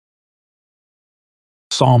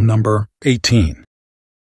Psalm number 18.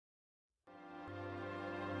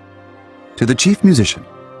 To the chief musician,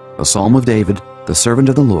 a psalm of David, the servant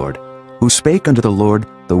of the Lord, who spake unto the Lord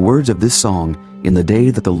the words of this song in the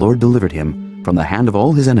day that the Lord delivered him from the hand of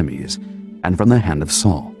all his enemies, and from the hand of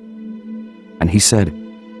Saul. And he said,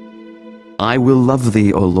 I will love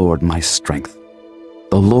thee, O Lord, my strength.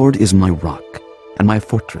 The Lord is my rock, and my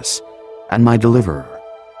fortress, and my deliverer,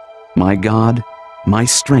 my God, my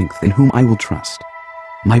strength, in whom I will trust,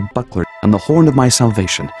 my buckler, and the horn of my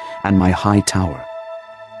salvation, and my high tower.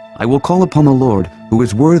 I will call upon the Lord, who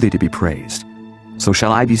is worthy to be praised. So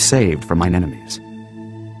shall I be saved from mine enemies.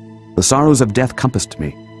 The sorrows of death compassed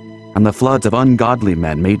me, and the floods of ungodly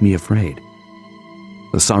men made me afraid.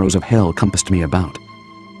 The sorrows of hell compassed me about.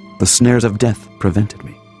 The snares of death prevented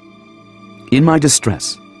me. In my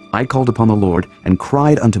distress I called upon the Lord, and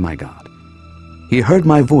cried unto my God. He heard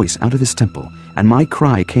my voice out of his temple, and my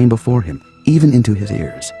cry came before him, even into his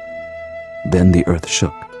ears. Then the earth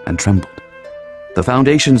shook and trembled. The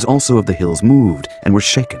foundations also of the hills moved and were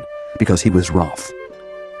shaken, because he was wroth.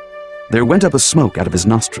 There went up a smoke out of his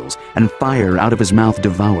nostrils, and fire out of his mouth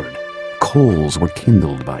devoured. Coals were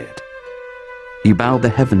kindled by it. He bowed the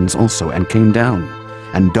heavens also, and came down,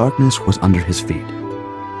 and darkness was under his feet.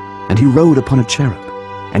 And he rode upon a cherub,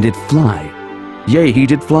 and did fly. Yea, he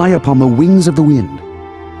did fly upon the wings of the wind.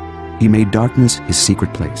 He made darkness his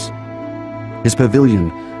secret place. His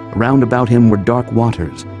pavilion round about him were dark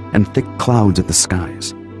waters, and thick clouds of the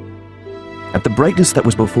skies. At the brightness that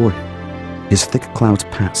was before him, his thick clouds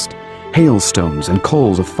passed, hailstones and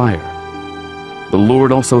coals of fire. The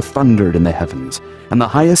Lord also thundered in the heavens, and the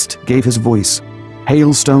highest gave his voice,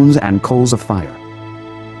 hailstones and coals of fire.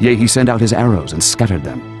 Yea, he sent out his arrows and scattered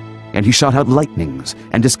them, and he shot out lightnings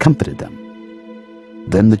and discomfited them.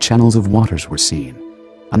 Then the channels of waters were seen,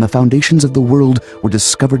 and the foundations of the world were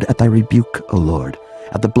discovered at thy rebuke, O Lord,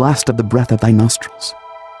 at the blast of the breath of thy nostrils.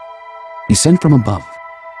 He sent from above.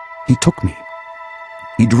 He took me.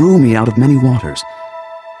 He drew me out of many waters.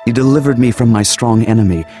 He delivered me from my strong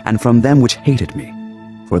enemy, and from them which hated me,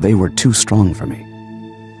 for they were too strong for me.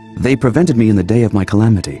 They prevented me in the day of my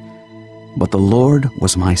calamity, but the Lord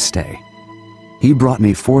was my stay. He brought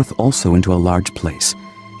me forth also into a large place.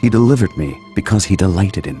 He delivered me because he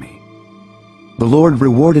delighted in me. The Lord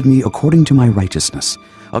rewarded me according to my righteousness.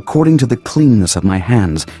 According to the cleanness of my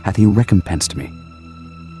hands hath he recompensed me.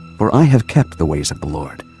 For I have kept the ways of the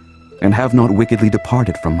Lord, and have not wickedly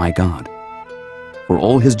departed from my God. For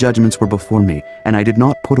all his judgments were before me, and I did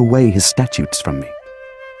not put away his statutes from me.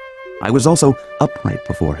 I was also upright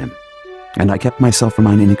before him, and I kept myself from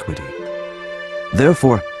mine iniquity.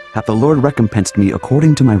 Therefore hath the Lord recompensed me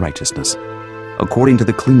according to my righteousness, according to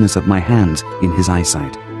the cleanness of my hands in his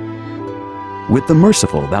eyesight. With the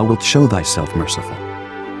merciful thou wilt show thyself merciful.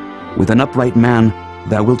 With an upright man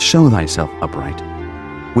thou wilt show thyself upright.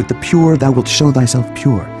 With the pure thou wilt show thyself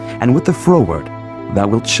pure, and with the froward thou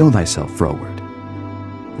wilt show thyself froward.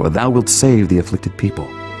 For thou wilt save the afflicted people,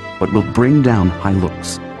 but wilt bring down high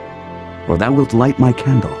looks. For thou wilt light my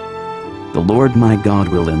candle. The Lord my God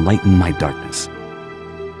will enlighten my darkness.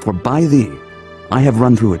 For by thee I have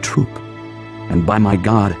run through a troop, and by my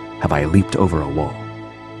God have I leaped over a wall.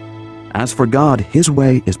 As for God, his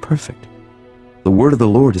way is perfect. The word of the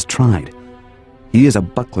Lord is tried. He is a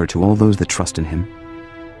buckler to all those that trust in him.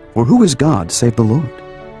 For who is God save the Lord?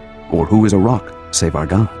 Or who is a rock save our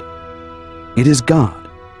God? It is God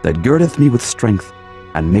that girdeth me with strength,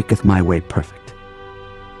 and maketh my way perfect.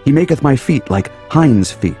 He maketh my feet like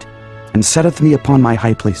hinds' feet, and setteth me upon my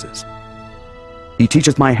high places. He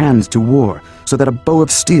teacheth my hands to war, so that a bow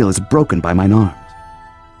of steel is broken by mine arms.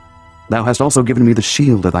 Thou hast also given me the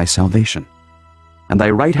shield of thy salvation, and thy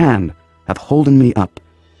right hand hath holden me up,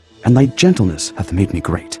 and thy gentleness hath made me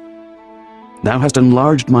great. Thou hast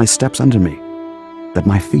enlarged my steps under me, that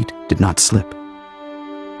my feet did not slip.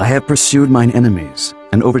 I have pursued mine enemies,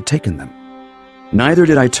 and overtaken them. Neither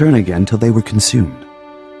did I turn again till they were consumed.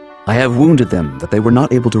 I have wounded them, that they were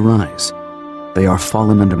not able to rise. They are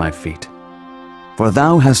fallen under my feet. For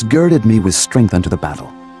thou hast girded me with strength unto the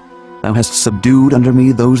battle. Thou hast subdued under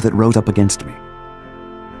me those that rose up against me.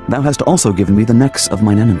 Thou hast also given me the necks of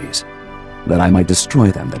mine enemies, that I might destroy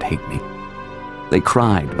them that hate me. They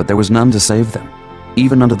cried, but there was none to save them,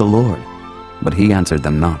 even unto the Lord, but he answered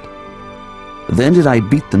them not. Then did I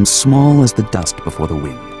beat them small as the dust before the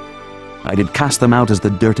wind. I did cast them out as the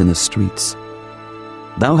dirt in the streets.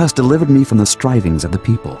 Thou hast delivered me from the strivings of the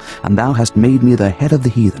people, and thou hast made me the head of the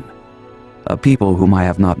heathen. A people whom I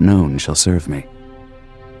have not known shall serve me.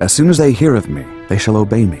 As soon as they hear of me, they shall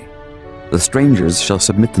obey me. The strangers shall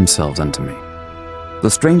submit themselves unto me. The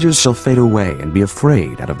strangers shall fade away and be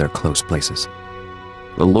afraid out of their close places.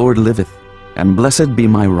 The Lord liveth, and blessed be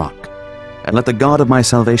my rock, and let the God of my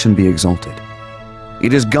salvation be exalted.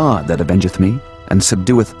 It is God that avengeth me, and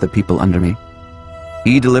subdueth the people under me.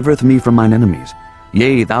 He delivereth me from mine enemies.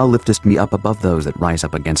 Yea, thou liftest me up above those that rise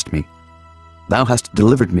up against me. Thou hast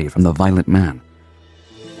delivered me from the violent man.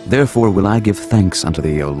 Therefore will I give thanks unto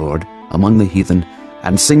thee, O Lord, among the heathen,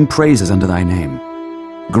 and sing praises unto thy name.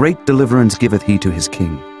 Great deliverance giveth he to his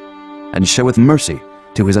king, and showeth mercy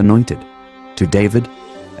to his anointed, to David,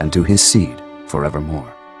 and to his seed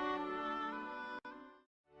forevermore.